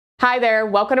Hi there,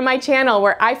 welcome to my channel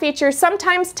where I feature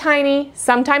sometimes tiny,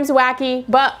 sometimes wacky,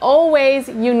 but always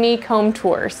unique home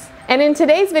tours. And in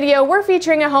today's video, we're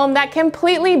featuring a home that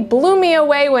completely blew me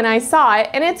away when I saw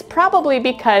it, and it's probably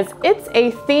because it's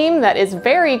a theme that is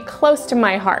very close to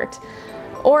my heart.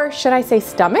 Or should I say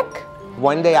stomach?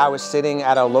 One day I was sitting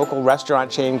at a local restaurant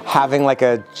chain having like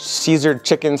a Caesar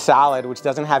chicken salad, which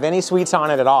doesn't have any sweets on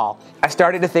it at all. I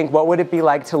started to think, what would it be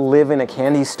like to live in a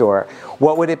candy store?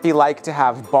 What would it be like to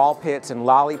have ball pits and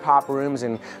lollipop rooms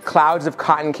and clouds of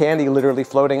cotton candy literally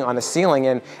floating on the ceiling?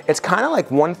 And it's kind of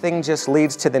like one thing just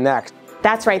leads to the next.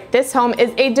 That's right, this home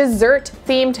is a dessert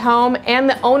themed home and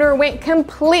the owner went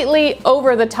completely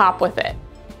over the top with it.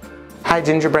 Hi,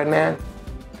 gingerbread man.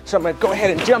 So I'm gonna go ahead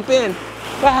and jump in.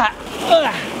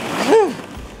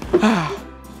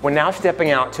 We're now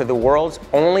stepping out to the world's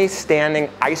only standing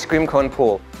ice cream cone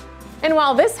pool. And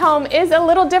while this home is a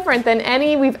little different than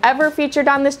any we've ever featured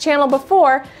on this channel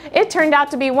before, it turned out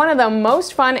to be one of the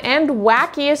most fun and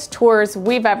wackiest tours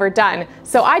we've ever done.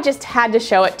 So I just had to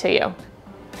show it to you.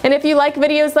 And if you like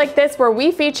videos like this where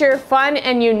we feature fun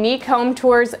and unique home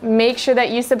tours, make sure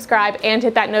that you subscribe and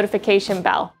hit that notification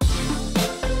bell.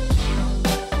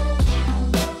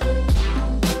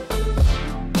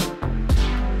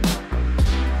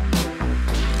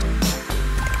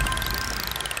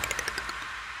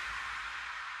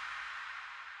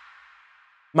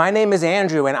 My name is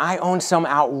Andrew and I own some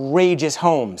outrageous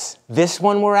homes. This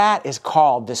one we're at is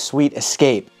called the Sweet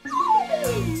Escape.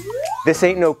 This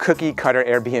ain't no cookie cutter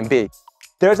Airbnb.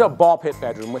 There's a ball pit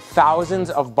bedroom with thousands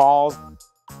of balls,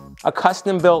 a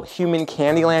custom built human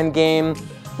Candyland game.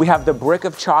 We have the Brick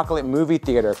of Chocolate movie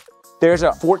theater. There's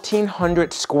a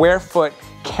 1,400 square foot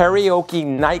karaoke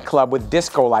nightclub with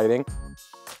disco lighting.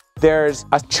 There's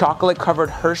a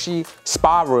chocolate-covered Hershey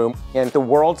spa room and the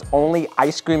world's only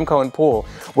ice cream cone pool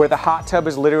where the hot tub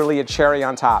is literally a cherry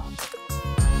on top.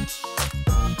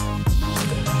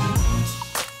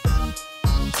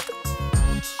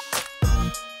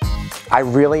 I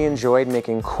really enjoyed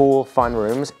making cool, fun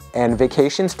rooms, and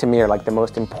vacations to me are like the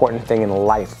most important thing in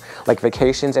life, like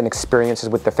vacations and experiences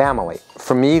with the family.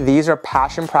 For me, these are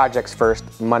passion projects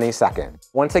first, money second.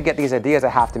 Once I get these ideas, I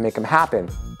have to make them happen.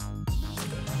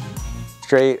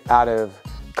 Straight out of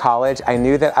college, I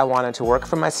knew that I wanted to work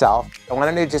for myself. I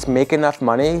wanted to just make enough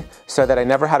money so that I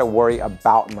never had to worry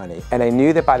about money. And I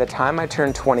knew that by the time I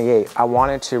turned 28, I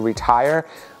wanted to retire,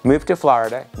 move to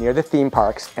Florida, near the theme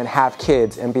parks, and have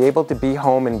kids and be able to be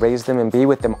home and raise them and be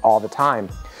with them all the time.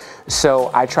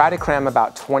 So I tried to cram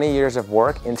about 20 years of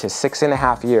work into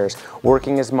 6.5 years,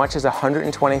 working as much as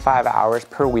 125 hours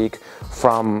per week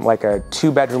from like a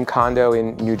 2-bedroom condo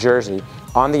in New Jersey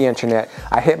on the internet.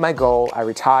 I hit my goal, I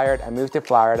retired, I moved to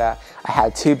Florida, I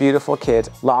had 2 beautiful kids,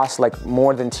 lost like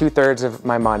more than 2/3 of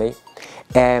my money,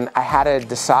 and I had to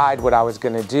decide what I was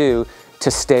gonna do to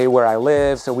stay where I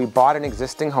live. So we bought an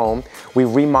existing home, we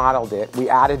remodeled it, we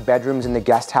added bedrooms in the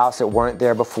guest house that weren't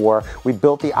there before, we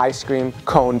built the ice cream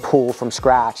cone pool from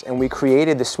scratch, and we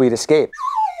created the Sweet Escape.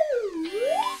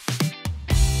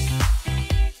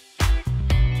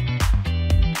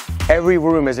 Every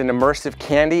room is an immersive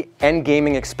candy and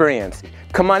gaming experience.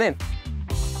 Come on in.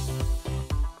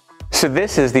 So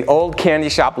this is the old candy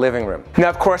shop living room. Now,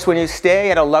 of course, when you stay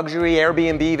at a luxury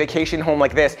Airbnb vacation home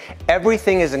like this,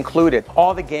 everything is included.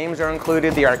 All the games are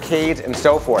included, the arcades, and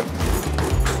so forth.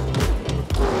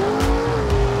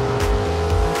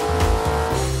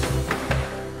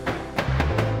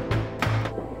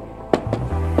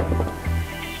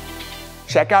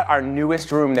 Check out our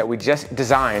newest room that we just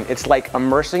designed. It's like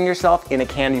immersing yourself in a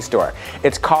candy store.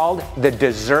 It's called the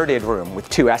Deserted Room with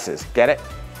 2 S's. Get it?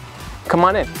 Come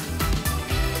on in.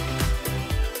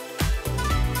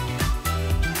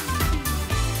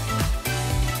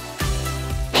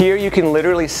 Here you can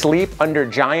literally sleep under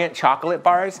giant chocolate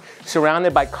bars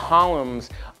surrounded by columns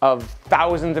of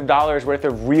thousands of dollars worth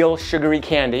of real sugary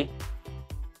candy.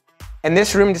 And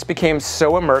this room just became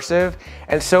so immersive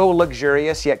and so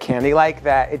luxurious yet candy-like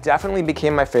that it definitely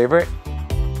became my favorite.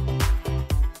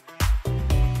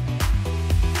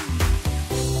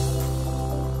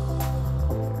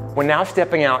 We're now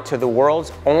stepping out to the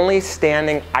world's only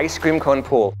standing ice cream cone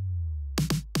pool.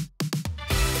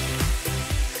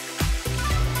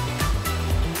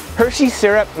 Hershey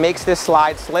syrup makes this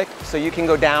slide slick, so you can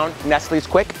go down Nestle's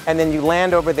quick, and then you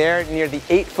land over there near the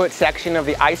 8-foot section of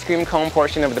the ice cream cone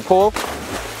portion of the pool.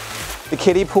 The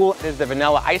kiddie pool is the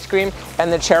vanilla ice cream,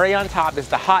 and the cherry on top is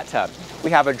the hot tub.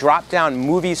 We have a drop-down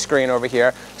movie screen over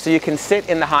here, so you can sit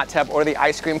in the hot tub or the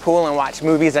ice cream pool and watch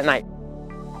movies at night.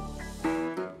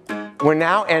 We're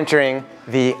now entering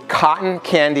the Cotton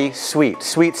Candy Suite,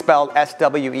 Suite spelled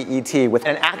S-W-E-E-T, with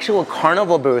an actual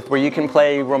carnival booth where you can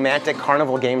play romantic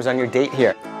carnival games on your date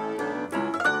here.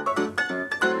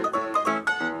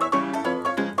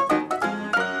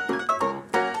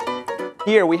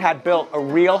 Here we had built a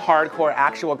real hardcore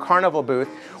actual carnival booth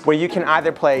where you can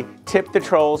either play Tip the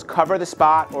Trolls, Cover the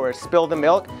Spot, or Spill the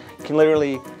Milk. You can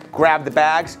literally grab the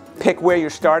bags, pick where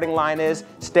your starting line is,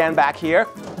 stand back here,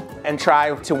 and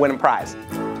try to win a prize.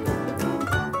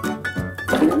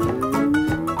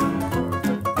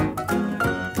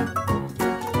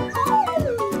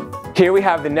 Here we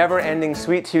have the never-ending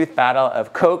sweet tooth battle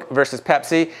of Coke versus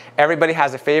Pepsi. Everybody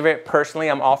has a favorite. Personally,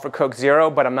 I'm all for Coke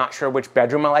Zero, but I'm not sure which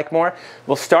bedroom I like more.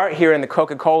 We'll start here in the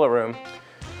Coca-Cola room,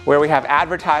 where we have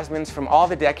advertisements from all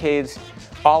the decades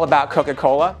all about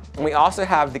Coca-Cola. And we also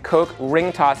have the Coke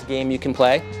ring toss game you can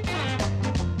play.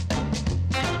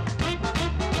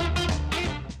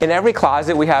 In every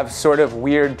closet, we have sort of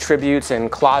weird tributes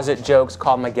and closet jokes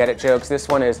called my Get It jokes. This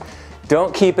one is,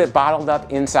 don't keep it bottled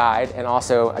up inside, and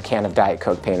also a can of Diet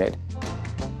Coke painted.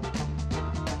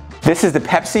 This is the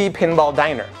Pepsi Pinball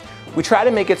Diner. We try to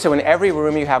make it so in every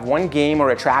room you have one game or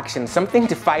attraction, something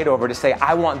to fight over to say,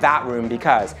 I want that room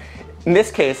because. In this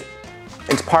case,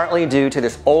 it's partly due to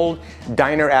this old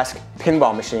diner-esque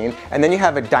pinball machine, and then you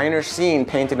have a diner scene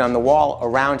painted on the wall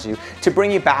around you to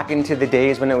bring you back into the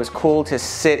days when it was cool to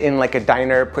sit in like a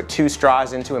diner, put 2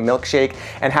 straws into a milkshake,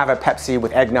 and have a Pepsi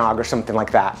with eggnog or something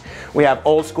like that. We have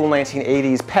old school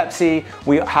 1980s Pepsi.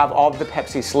 We have all of the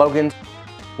Pepsi slogans.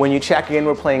 When you check in,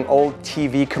 we're playing old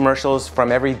TV commercials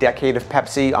from every decade of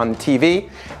Pepsi on TV,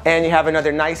 and you have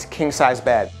another nice king-size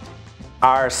bed.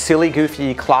 Our silly,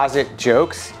 goofy closet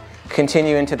jokes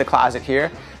continue into the closet here.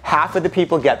 Half of the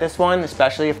people get this one,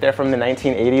 especially if they're from the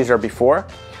 1980s or before.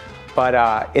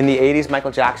 But in the 80s, Michael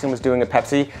Jackson was doing a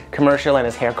Pepsi commercial and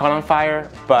his hair caught on fire,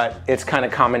 but it's kind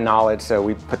of common knowledge, so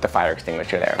we put the fire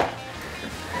extinguisher there.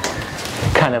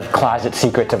 Kind of closet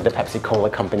secrets of the Pepsi-Cola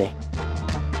company.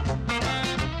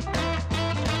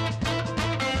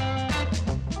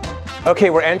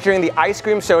 Okay, we're entering the Ice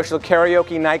Cream Social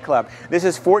Karaoke Nightclub. This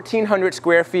is 1,400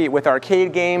 square feet with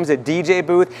arcade games, a DJ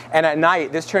booth, and at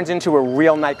night, this turns into a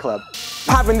real nightclub.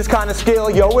 Having this kind of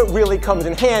skill, yo, it really comes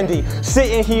in handy.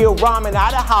 Sitting here ramen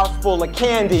at a house full of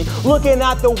candy. Looking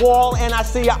at the wall and I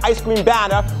see an ice cream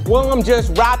banner. Well, I'm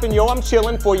just rapping, yo, I'm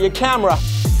chilling for your camera.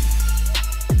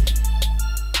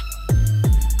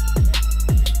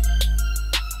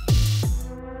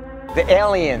 The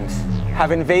aliens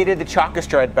have invaded the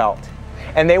Chocostroid belt,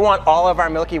 and they want all of our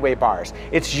Milky Way bars.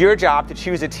 It's your job to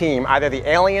choose a team, either the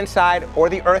alien side or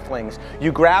the Earthlings.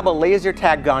 You grab a laser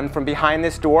tag gun from behind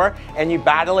this door, and you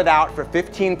battle it out for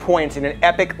 15 points in an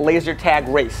epic laser tag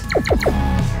race.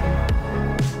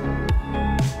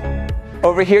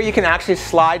 Over here, you can actually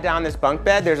slide down this bunk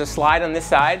bed. There's a slide on this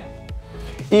side.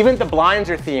 Even the blinds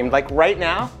are themed. Like right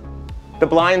now, the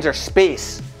blinds are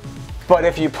space. But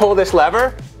if you pull this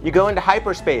lever, you go into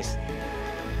hyperspace.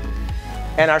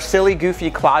 And our silly, goofy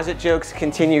closet jokes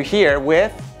continue here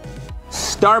with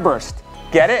Starburst.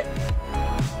 Get it?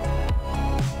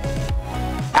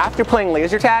 After playing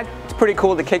laser tag, it's pretty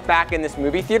cool to kick back in this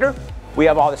movie theater. We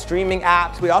have all the streaming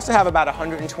apps. We also have about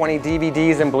 120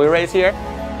 DVDs and Blu-rays here.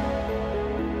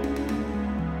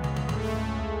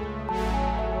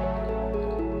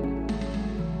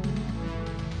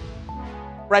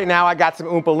 Right now I got some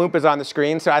Oompa Loompas on the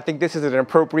screen, so I think this is an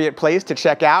appropriate place to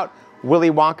check out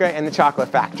Willy Wonka and the Chocolate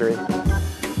Factory.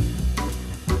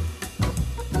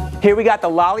 Here we got the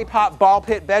Lollipop Ball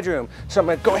Pit bedroom. So I'm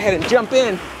gonna go ahead and jump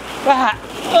in.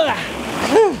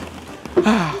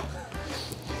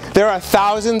 There are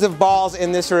thousands of balls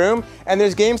in this room, and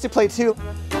there's games to play too.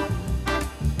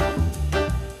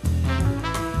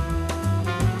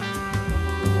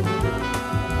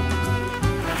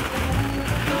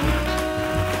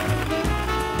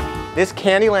 This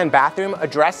Candyland bathroom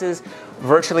addresses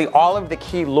virtually all of the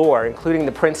key lore, including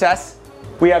the princess.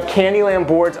 We have Candyland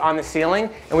boards on the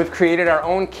ceiling, and we've created our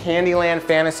own Candyland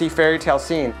fantasy fairy tale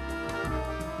scene.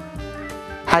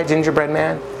 Hi, Gingerbread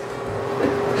Man.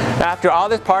 After all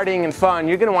this partying and fun,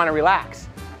 you're gonna wanna relax.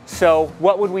 So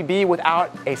what would we be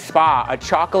without a spa, a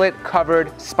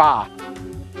chocolate-covered spa?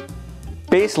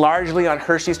 Based largely on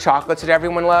Hershey's chocolates that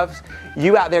everyone loves,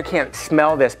 you out there can't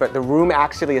smell this, but the room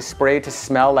actually is sprayed to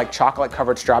smell like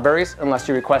chocolate-covered strawberries, unless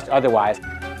you request otherwise.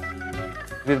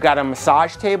 We've got a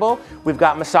massage table, we've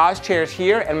got massage chairs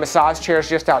here, and massage chairs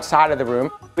just outside of the room.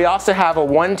 We also have a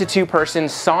 1 to 2 person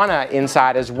sauna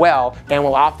inside as well, and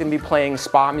we'll often be playing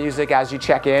spa music as you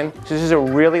check in. So this is a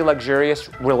really luxurious,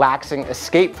 relaxing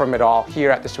escape from it all here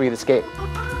at the Sweet Escape.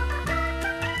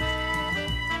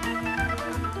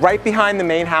 Right behind the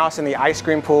main house and the ice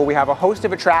cream pool, we have a host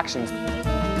of attractions.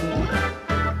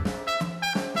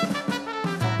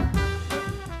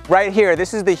 Right here,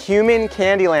 this is the Human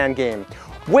Candyland game,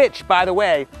 which, by the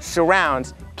way,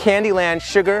 surrounds Candyland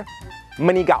Sugar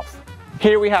Mini Golf.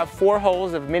 Here we have 4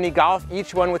 holes of mini golf,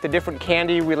 each one with a different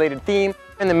candy-related theme.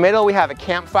 In the middle, we have a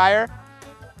campfire.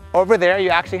 Over there, you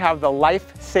actually have the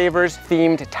Lifesavers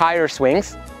themed tire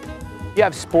swings. You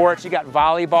have sports, you got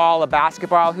volleyball, a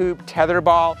basketball hoop,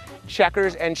 tetherball,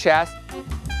 checkers, and chess.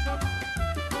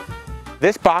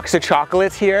 This box of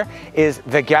chocolates here is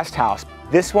the guest house.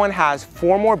 This one has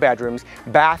 4 more bedrooms,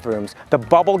 bathrooms, the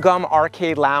bubblegum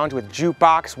arcade lounge with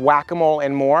jukebox, whack-a-mole,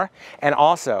 and more, and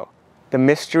also the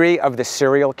mystery of the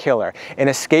serial killer, an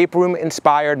escape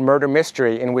room-inspired murder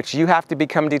mystery in which you have to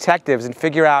become detectives and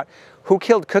figure out who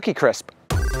killed Cookie Crisp.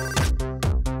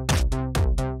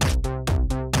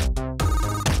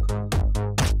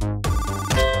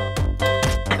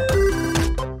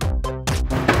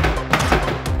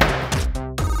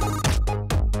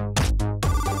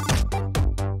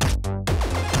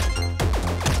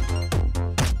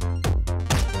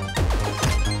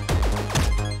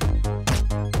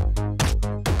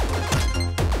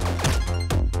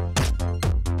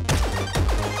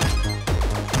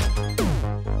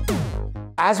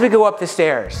 As we go up the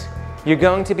stairs, you're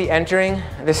going to be entering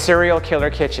the serial killer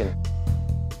kitchen.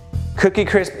 Cookie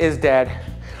Crisp is dead.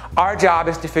 Our job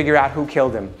is to figure out who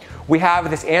killed him. We have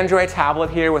this Android tablet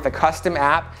here with a custom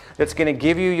app that's going to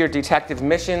give you your detective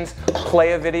missions,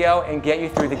 play a video, and get you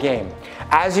through the game.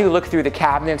 As you look through the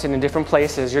cabinets and in different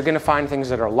places, you're going to find things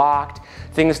that are locked,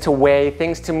 things to weigh,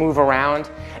 things to move around,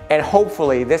 and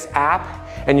hopefully this app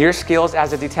and your skills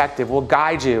as a detective will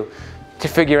guide you to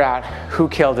figure out who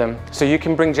killed him so you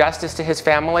can bring justice to his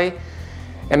family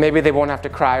and maybe they won't have to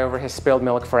cry over his spilled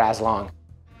milk for as long.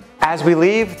 As we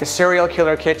leave the serial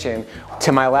killer kitchen,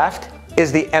 to my left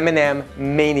is the M&M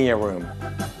Mania room.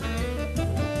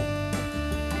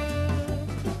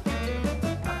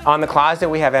 On the closet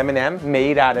we have M&M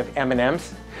made out of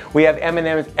M&Ms. We have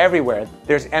M&Ms everywhere.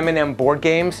 There's M&M board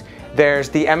games. There's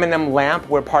the M&M lamp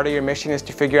where part of your mission is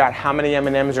to figure out how many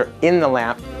M&Ms are in the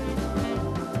lamp.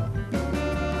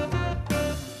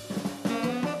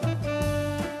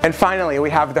 And finally,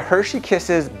 we have the Hershey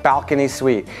Kisses balcony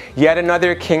suite. Yet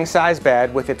another king-size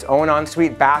bed with its own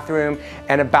ensuite bathroom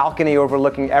and a balcony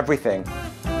overlooking everything.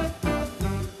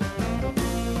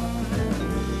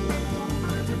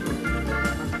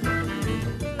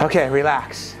 Okay,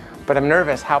 relax. But I'm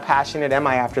nervous. How passionate am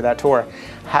I after that tour?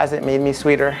 Has it made me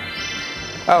sweeter?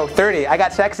 Oh, 30. I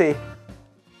got sexy.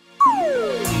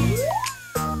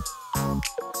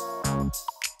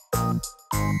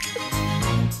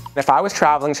 If I was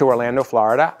traveling to Orlando,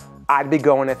 Florida, I'd be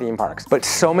going to theme parks. But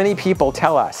so many people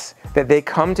tell us that they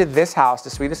come to this house, the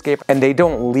Sweet Escape, and they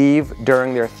don't leave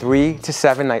during their 3 to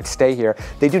 7 night stay here.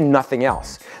 They do nothing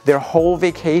else. Their whole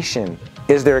vacation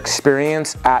is their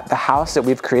experience at the house that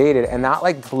we've created, and that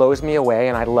like blows me away,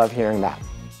 and I love hearing that.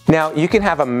 Now, you can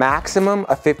have a maximum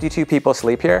of 52 people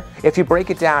sleep here. If you break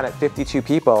it down at 52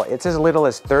 people, it's as little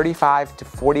as 35 to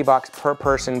 40 bucks per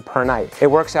person per night. It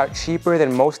works out cheaper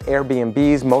than most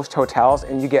Airbnbs, most hotels,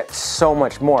 and you get so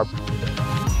much more.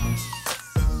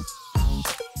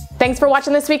 Thanks for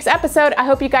watching this week's episode. I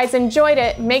hope you guys enjoyed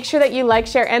it. Make sure that you like,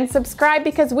 share, and subscribe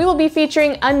because we will be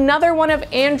featuring another one of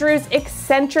Andrew's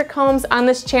eccentric homes on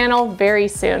this channel very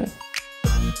soon.